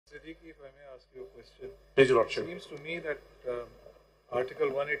Siddiqui, if I may ask you a question. Please, Your Lordship. It seems to me that Article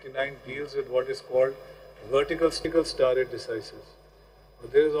 189 deals with what is called vertical stare decisis.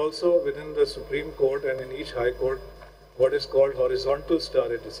 But there is also within the Supreme Court and in each High Court what is called horizontal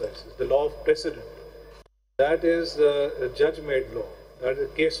stare decisis, the law of precedent. That is a judge-made law, that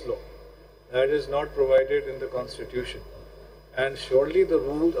is case law. That is not provided in the Constitution. And surely the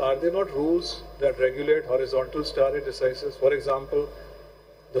rules, are there not rules that regulate horizontal stare decisis? For example,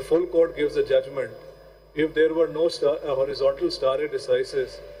 the full court gives a judgment. If there were no horizontal stare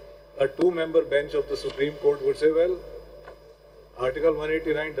decisis, a two-member bench of the Supreme Court would say, well, Article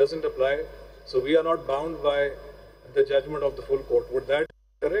 189 doesn't apply, so we are not bound by the judgment of the full court. Would that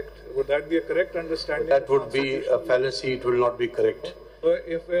be correct? Would that be a correct understanding? That would be a fallacy. It will not be correct. So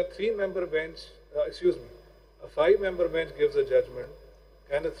if a three-member bench, a five-member bench gives a judgment,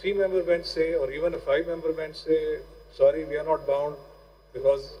 can a three-member bench say, or even a five-member bench say, sorry, we are not bound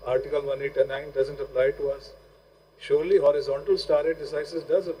because Article 189 doesn't apply to us? Surely horizontal stare decisis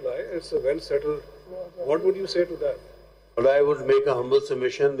does apply. It's a well-settled. What would you say to that? Well, I would make a humble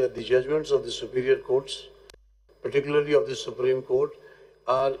submission that the judgments of the superior courts, particularly of the Supreme Court,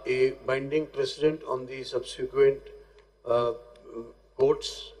 are a binding precedent on the subsequent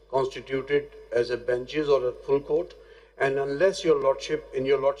courts constituted as a benches or a full court. And unless Your Lordship, in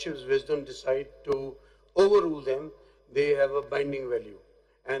Your Lordship's wisdom, decide to overrule them, they have a binding value.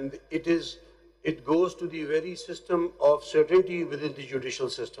 And it goes to the very system of certainty within the judicial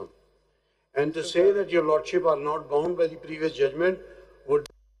system. And to say that Your Lordship are not bound by the previous judgment would,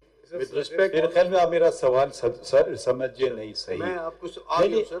 with respect... میرے خیال میں آپ میرا سوال سر سمجھے نہیں صحیح. میں آپ کو آ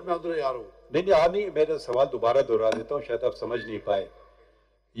رہا ہوں سر، میں ادھر آ رہا ہوں. نہیں میرا سوال دوبارہ دہرا دیتا ہوں، شاید آپ سمجھ نہیں پائے.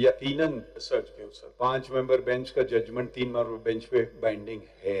 یقیناً 5 ممبر بینچ کا ججمنٹ 3 ممبر بینچ پہ بائنڈنگ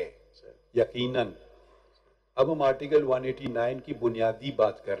ہے یقیناً. اب ہم آرٹیکل 189 کی بنیادی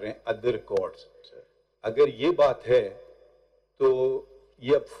بات کر رہے ہیں، ادر کورٹس. اگر یہ بات ہے تو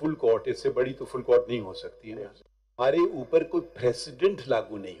یہ اب فل کورٹ، اس سے بڑی تو فل کورٹ نہیں ہو سکتی ہے. ہمارے اوپر کوئی پریسیڈنٹ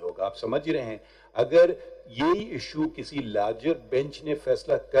لاگو نہیں ہوگا، آپ سمجھ رہے ہیں. اگر یہی ایشو کسی لارجر بینچ نے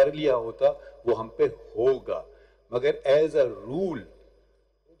فیصلہ کر لیا ہوتا وہ ہم پہ ہوگا، مگر ایز اے رول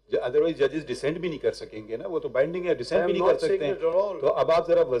ادروائز ججز ڈیسینٹ بھی نہیں کر سکیں گے نا، وہ تو بائنڈنگ ہے، ڈیسینٹ بھی نہیں کر سکتے ہیں. تو اب آپ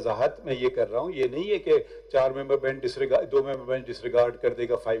ذرا وضاحت میں یہ کر رہا ہوں، یہ نہیں ہے کہ 4 ممبر بینچ ڈسریگارڈ، 2 ممبر بینچ ڈسریگارڈ کر دے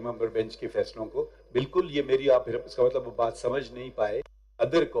گا 5 ممبر بینچ کے فیصلوں کو. بالکل یہ میری آپ اس کا مطلب بات سمجھ نہیں پائے.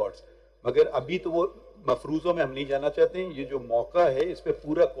 ادر کورٹس، مگر ابھی تو وہ مفروضوں میں ہم نہیں جانا چاہتے ہیں. یہ جو موقع ہے اس پہ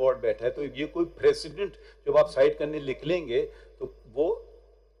پورا کورٹ بیٹھا ہے، تو یہ کوئی پریسیڈنٹ جب آپ سائڈ کرنے لکھ لیں گے تو وہ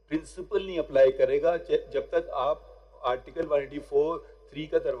پرنسپل نہیں اپلائی کرے گا جب تک آپ آرٹیکل 184(3)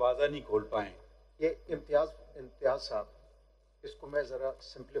 کا دروازہ نہیں کھول پائیں. یہ امتیاز صاحب، اس کو میں ذرا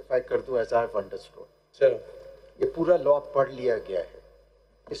سمپلیفائی کر دوں ایز آئی ہیو انڈرسٹوڈ. سر یہ پورا لا پڑھ لیا گیا ہے،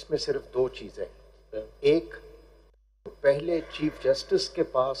 اس میں صرف 2 چیزیں. ایک، پہلے چیف جسٹس کے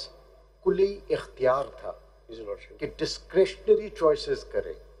پاس کلی اختیار تھا کہ ڈسکریشنری چوائسز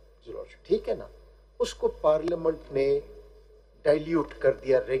کرے، ٹھیک ہے نا. اس کو پارلیمنٹ نے ڈائلیوٹ کر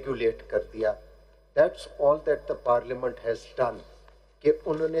دیا، ریگولیٹ کر دیا. That's all that the parliament has done, کہ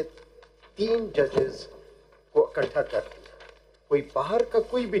انہوں نے 3 ججز کو اکٹھا کر دیا. کوئی باہر کا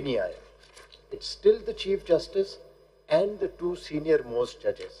کوئی بھی نہیں آیا. It's still the chief justice and the 2 senior most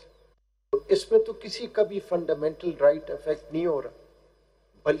ججز. اس میں تو کسی کا بھی فنڈامنٹل رائٹ افیکٹ نہیں ہو رہا،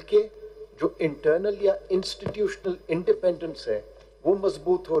 بلکہ جو انٹرنل یا انسٹیٹیوشنل انڈیپینڈنس ہے وہ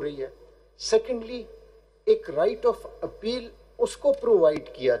مضبوط ہو رہی ہے. سیکنڈلی، ایک رائٹ آف اپیل اس کو پرووائڈ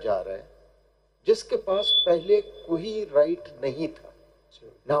کیا جا رہا ہے جس کے پاس پہلے کوئی رائٹ نہیں تھا.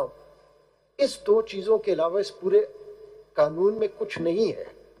 ناؤ اس 2 چیزوں کے علاوہ اس پورے قانون میں کچھ نہیں ہے،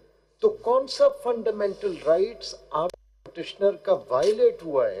 تو کون سا فنڈامنٹل رائٹس آپ پٹیشنر کا وائلیٹ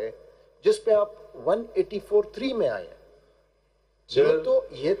ہوا ہے جس پہ آپ 184(3) میں آئے ہیں؟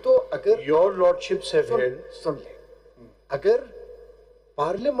 یہ تو اگر یور لارڈشپس ہیو ہیلڈ، سن لیں، اگر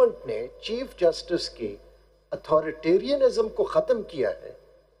پارلیمنٹ نے چیف جسٹس کی اتھارٹیرینزم کو ختم کیا ہے،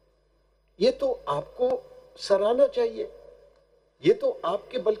 یہ تو آپ کو سراہنا چاہیے. یہ تو آپ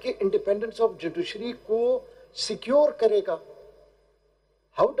کے بلکہ انڈیپینڈنس آف جوڈیشری کو سیکیور کرے گا.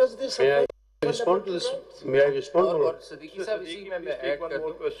 How does this respond to this? May I respond? اور صدیقی صاحب اسی میں ایڈ کر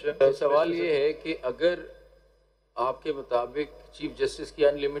دوں. سوال یہ ہے کہ اگر آپ کے مطابق چیف جسٹس کی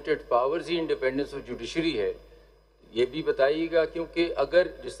unlimited powers he independence of judiciary ہے، یہ بھی بتائیے گا. کیونکہ اگر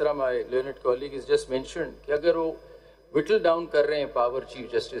جس طرح مائی learned colleague is just mentioned کہ اگر وہ وٹل ڈاؤن کر رہے ہیں پاور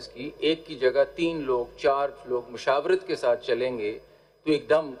چیف جسٹس کی، ایک کی جگہ 3 لوگ 4 لوگ مشاورت کے ساتھ چلیں گے تو ایک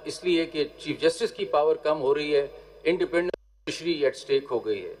دم اس لیے کہ چیف جسٹس کی پاور کم ہو رہی ہے، انڈیپینڈنس جوڈیشری ایٹ اسٹیک ہو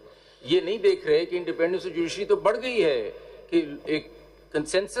گئی ہے. یہ نہیں دیکھ رہے کہ انڈیپینڈنس آف جوڈیشری تو بڑھ گئی ہے، کہ ایک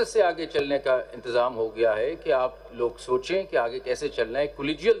کنسنسس سے آگے چلنے کا انتظام ہو گیا ہے کہ آپ لوگ سوچیں کہ آگے کیسے چلنا ہے,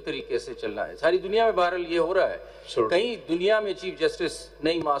 کولیجیل طریقے سے چلنا ہے. ساری دنیا میں بہرحال یہ ہو رہا ہے, کہیں دنیا میں چیف جسٹس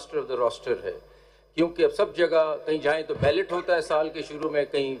نہیں ماسٹر آف دا روسٹر ہے, کیونکہ اب سب جگہ کہیں جائیں تو بیلٹ ہوتا ہے سال کے شروع میں,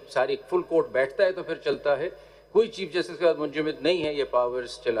 کہیں ساری فل کورٹ بیٹھتا ہے تو پھر چلتا ہے. کوئی چیف جسٹس کے بعد منجمد نہیں ہے یہ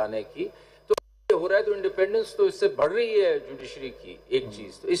پاورز چلانے کی. تو یہ ہو رہا ہے تو انڈیپینڈنس تو اس سے بڑھ رہی ہے جوڈیشری کی. ایک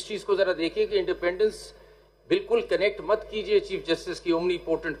چیز تو اس چیز کو ذرا دیکھیے کہ انڈیپینڈنس بالکل کنیکٹ مت کیجئے چیف جسٹس کی اومنی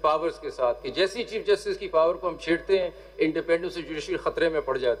پورٹنٹ پاورز کے ساتھ, کہ جیسی چیف جسٹس کی پاور کو ہم چھیڑتے ہیں انڈیپینڈنس سے جوڈیشری خطرے میں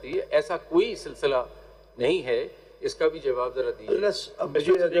پڑ جاتی ہے. ایسا کوئی سلسلہ نہیں ہے. اس کا بھی جواب ذرا دیجیے.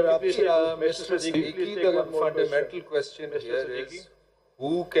 The fundamental question here is,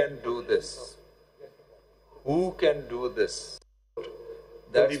 who can do this? Who can do this?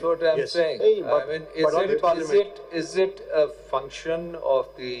 That's what I'm saying. I mean, is it a function of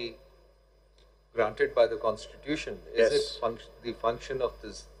the granted by the Constitution? Is it the function of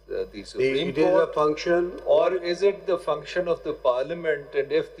the Supreme Court? It is a function, or is it the function of the Parliament?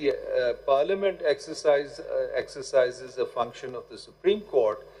 And if the Parliament exercises a function of the Supreme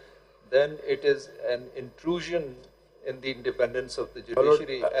Court, then it is an intrusion in the independence of the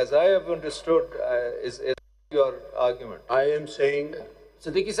judiciary, as I have understood, is your argument. I am saying.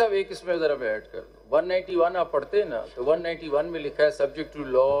 Siddiqui صاحب ایک اس میں ذرا میں add کر دوں. 191 آپ پڑھتے ہیں نا, تو 191 میں لکھا ہے subject to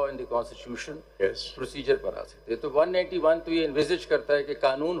law in the constitution procedure بنا سکتے. تو 191 تو یہ انویزج کرتا ہے کہ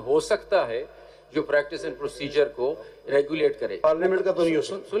قانون ہو سکتا ہے جو پریکٹس اینڈ پروسیجر کو ریگولیٹ کرے. پارلیمنٹ کا تو نہیں ہو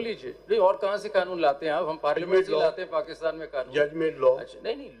سکتا. سن لیجیے, نہیں اور کہاں سے قانون لاتے ہیں آپ؟ ہم پارلیمنٹ سے لاتے ہیں پاکستان میں قانون. ججمنٹ لا.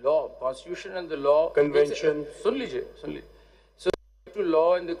 نہیں لا, constitution and the law convention. سن لیجیے to law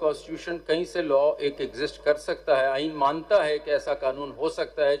in the constitution, کہیں سے لا ایک ایگزسٹ کر سکتا ہے, آئین مانتا ہے کہ ایسا قانون ہو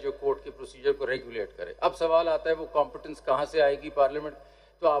سکتا ہے جو کورٹ کے پروسیجر کو ریگولیٹ کرے. اب سوال آتا ہے وہ کمپٹنس کہاں سے آئے گی پارلیمنٹ؟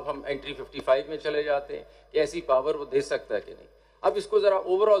 تو اب ہم انٹری 55 میں چلے جاتے ہیں کہ ایسی پاور وہ دے سکتا ہے کہ نہیں. اب اس کو ذرا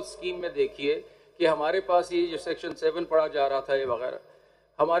اوور آل اسکیم میں دیکھیے کہ ہمارے پاس یہ جو سیکشن 7 پڑھا جا رہا تھا یہ وغیرہ,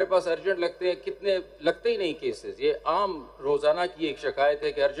 ہمارے پاس ارجنٹ لگتے ہیں کتنے, لگتے ہی نہیں کیسز. یہ عام روزانہ کی ایک شکایت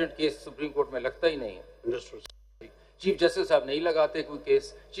ہے کہ ارجنٹ کیس سپریم کورٹ میں لگتا ہی نہیں ہے. چیف جسٹس صاحب نہیں لگاتے کوئی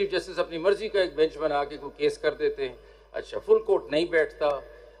کیس, چیف جسٹس اپنی مرضی کا ایک بینچ بنا کے کوئی کیس کر دیتے ہیں. اچھا, فل کورٹ نہیں بیٹھتا.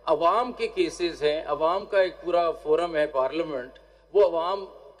 عوام کے کیسز ہیں, عوام کا ایک پورا فورم ہے پارلیمنٹ, وہ عوام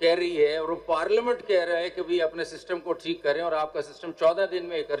کہہ رہی ہے اور وہ پارلیمنٹ کہہ رہا ہے کہ بھئی اپنے سسٹم کو ٹھیک کریں, اور آپ کا سسٹم 14 دن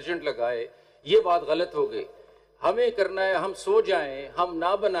میں ایک ارجنٹ لگائے. یہ بات غلط ہو گئی. ہمیں کرنا ہے ہم سو جائیں, ہم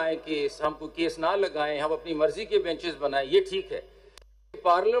نہ بنائیں کیس, ہم کوئی کیس نہ لگائیں, ہم اپنی مرضی کے بینچز بنائیں, یہ ٹھیک ہے.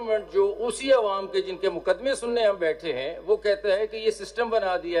 پارلیمنٹ جو اسی عوام کے جن کے مقدمے سننے ہم بیٹھے ہیں وہ کہتا ہے کہ یہ سسٹم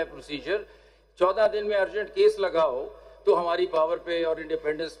بنا دیا ہے پروسیجر, 14 دن میں ارجنٹ کیس لگاؤ, تو ہماری پاور پہ اور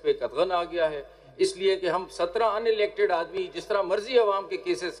انڈیپینڈنس پہ قدغن آ گیا ہے. اس لیے کہ ہم 17 ان الیکٹڈ آدمی جس طرح مرضی عوام کے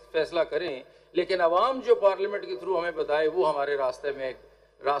کیسز فیصلہ کریں, لیکن عوام جو پارلیمنٹ کے تھرو ہمیں بتائے وہ ہمارے راستے میں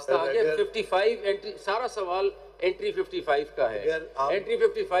راستہ آ گیا. 55 انٹری, سارا سوال انٹری 55 کا ہے. انٹری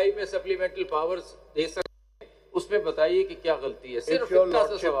 55 میں سپلیمنٹل پاورز دے سکتے, اس میں بتائیے کہ کیا غلطی ہے. صرف اتنا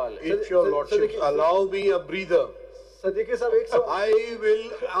سا سوال ہے. If your lordship allow me a breather, Siddiqui صاحب ایک سوال. I will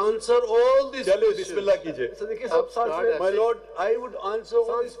answer all these questions. بسم اللہ کیجئے. صدیقی صاحب سانس لیں. My lord, I would answer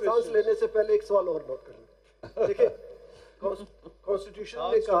all these سانس questions. لینے سے پہلے ایک سوال اور نوٹ کر لیں. دیکھیں, کانسٹیٹیوشن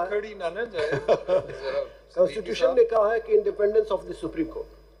نے کہا ہے, کانسٹیٹیوشن نے کہا ہے کہ independence of the supreme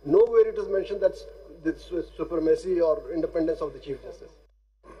court. Nowhere it is mentioned that the supremacy or independence of the chief justice.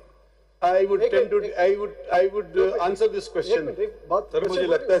 I would answer this question. سر مجھے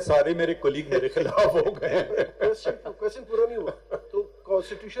لگتا ہے سارے میرے کولیگ میرے خلاف ہو گئے ہیں. Question پورا نہیں ہوا. تو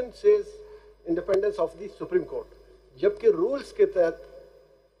Constitution says independence of the Supreme Court. جبکہ رولز کے تحت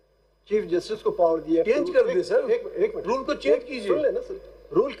چیف جسٹس کو پاور دیا. چینج کر دیں سر, ایک منٹ, رول کو چینج کیجیے. سن لیں نا سر,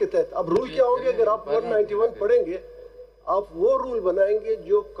 رول کے تحت. اب رول کیا ہوں گے اگر آپ 191 پڑھیں گے, آپ وہ رول بنائیں گے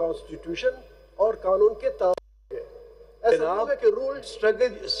جو کانسٹیٹیوشن اور قانون کے تابع ہے. ایسا ہوگا کہ رول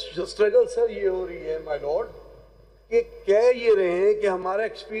اسٹرگل سر یہ ہو رہی ہے مائی لارڈ کہ کہہ یہ رہے ہیں کہ ہمارا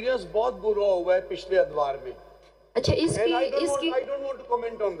ایکسپیرینس بہت برا ہوا ہے پچھلے ادوار میں. اچھا, اس کی I don't want to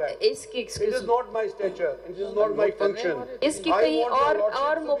comment on that. It is not my stature. It is not my function. اس کی کہیں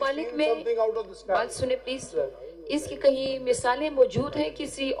اور ممالک میں, بات سنیں پلیز, اس کی کہیں مثالیں موجود ہیں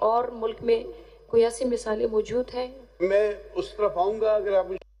کسی اور ملک میں, کوئی ایسی مثالیں موجود ہیں؟ میں اس طرف آؤں گا اگر آپ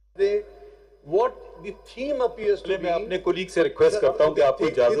مجھے دیں. What the theme appears to be. میں اپنے کولیگ سے ریکویسٹ کرتا ہوں کہ آپ کو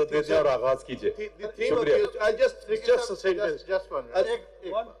اجازت دے دیں اور آغاز کیجئے. I just a sentence. Just one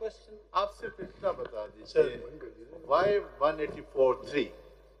question. آپ صرف اتنا بتا دیجیے, why 184(3?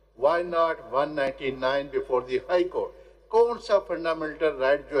 Why not 199 before the High Court? کون سا فنڈامنٹل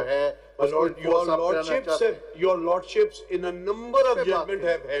رائٹ جو ہے your lordships in a number of judgment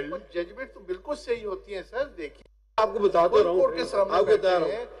have held. Judgment تو بالکل صحیح ہوتی ہیں سر. دیکھیے آپ کو بتاتا رہا کورٹ کے ہوں، سامنے آپ کو بتا بیٹھے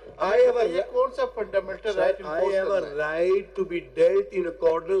رہا ہیں، ہوں، یہ کون سا fundamental right I have a right to be dealt in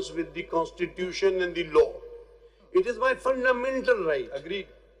accordance with the Constitution and the law. It is my fundamental right. Agreed.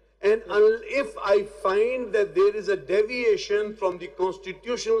 And if I find that there is a deviation from the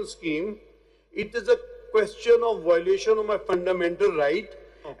constitutional scheme, it is a question of violation of my fundamental right.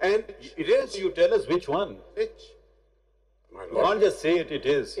 And it is. You tell us which one. Which? You can't just say it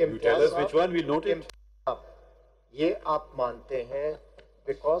is. You tell us which one, we'll note it. یہ آپ مانتے ہیں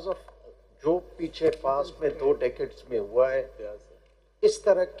because of جو پیچھے پاس میں 2 decades میں ہوا ہے اس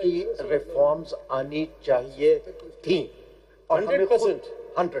طرح کی ریفارمز آنی چاہیے تھیں 100%.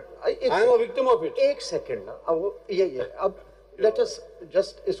 100. I am a victim of it. ایک سیکنڈ نا اب لیٹ اس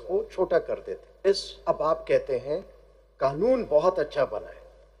جسٹ اس کو چھوٹا کر دیتے. اب آپ کہتے ہیں قانون بہت اچھا بنا ہے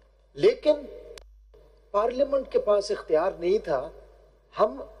لیکن پارلیمنٹ کے پاس اختیار نہیں تھا.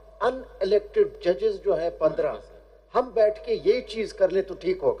 ہم ان الیکٹڈ ججز جو ہیں 15 ہم بیٹھ کے یہی چیز کر لیں تو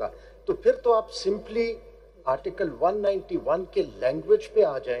ٹھیک ہوگا. تو پھر تو آپ سمپلی آرٹیکل 191 کے لینگویج پہ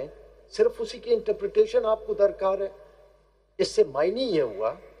آ جائیں, صرف اسی کی انٹرپریٹیشن آپ کو درکار ہے. اس سے معنی یہ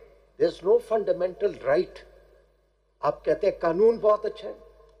ہوا there is no fundamental right. آپ کہتے ہیں قانون بہت اچھا ہے,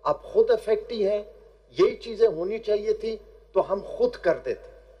 آپ خود افیکٹی ہیں, یہی چیزیں ہونی چاہیے تھی تو ہم خود کر دیتے.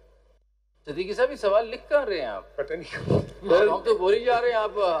 صدیقی صاحب یہ سوال لکھ کر رہے ہیں آپ؟ پتہ نہیں, ہم تو بولی جا رہے ہیں,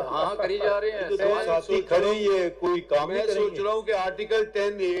 آپ ہاں کری جا رہے ہیں. ساتھی کھڑے یہ کوئی کام نہیں کریں گے. میں سوچ رہا ہوں کہ آرٹیکل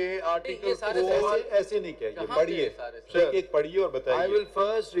 10A آرٹیکل 4 ایسے نہیں کہہ, یہ پڑھیے, ایک پڑھیے اور بتائیے. I will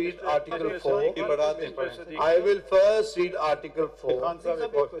first read article 4. I will first read article 4.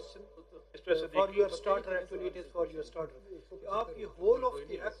 For your starter, actually it is for your starter. آپ یہ whole of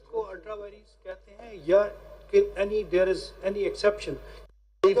the act کو ultra vires کہتے ہیں یا there is any exception?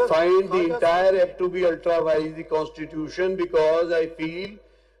 I find the entire act to be ultra vires the constitution because I feel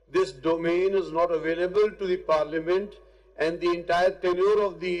this domain is not available to the parliament and the entire tenure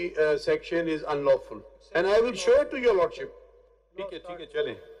of the section is unlawful. And I will show it to your lordship. ٹھیک ہے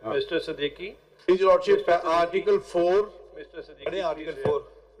چلیں. Mr. Siddiqui. Please your lordship, article 4. Mr. Siddiqui. Article 4.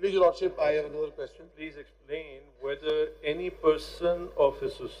 Please your lordship, I have another question. Please explain whether any person of a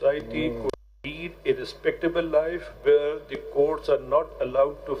society could lead a respectable life where the courts are not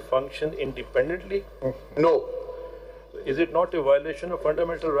allowed to function independently? No. Is it not a violation of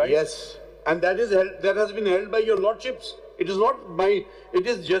fundamental rights? Yes, and that has been held by your lordships. It is not it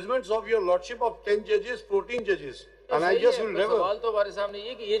is judgments of your lordship of 10 judges, 14 judges. And I just will never. سوال تو ہمارے سامنے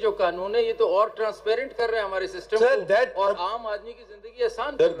یہ کہ یہ جو قانون ہے یہ تو اور ٹرانسپیرنٹ کر رہے ہیں ہمارے سسٹم کو اور عام آدمی کی زندگی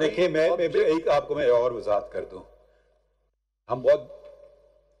آسان کر رہے ہیں. دیکھیں میں ایک آپ کو میں اور وضاحت کر دوں. ہم بہت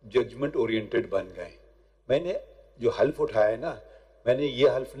ججمنٹ اورینٹڈ بن گئے. میں نے جو حلف اٹھایا ہے نا, میں نے یہ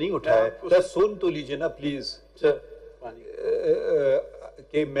حلف نہیں اٹھایا, سن تو لیجیے نا پلیز,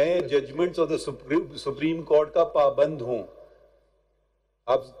 کہ میں judgements of the supreme court کا پابند ہوں.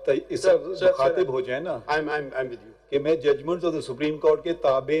 آپ اس سے مخاطب ہو جائیں نا کہ میں judgements of the supreme court کے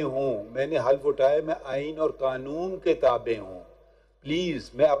تابع ہوں. میں نے حلف اٹھایا میں آئین اور قانون کے تابع ہوں. پلیز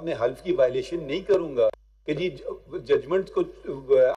میں اپنے حلف کی وائلیشن نہیں کروں گا کہ جی ججمنٹ کو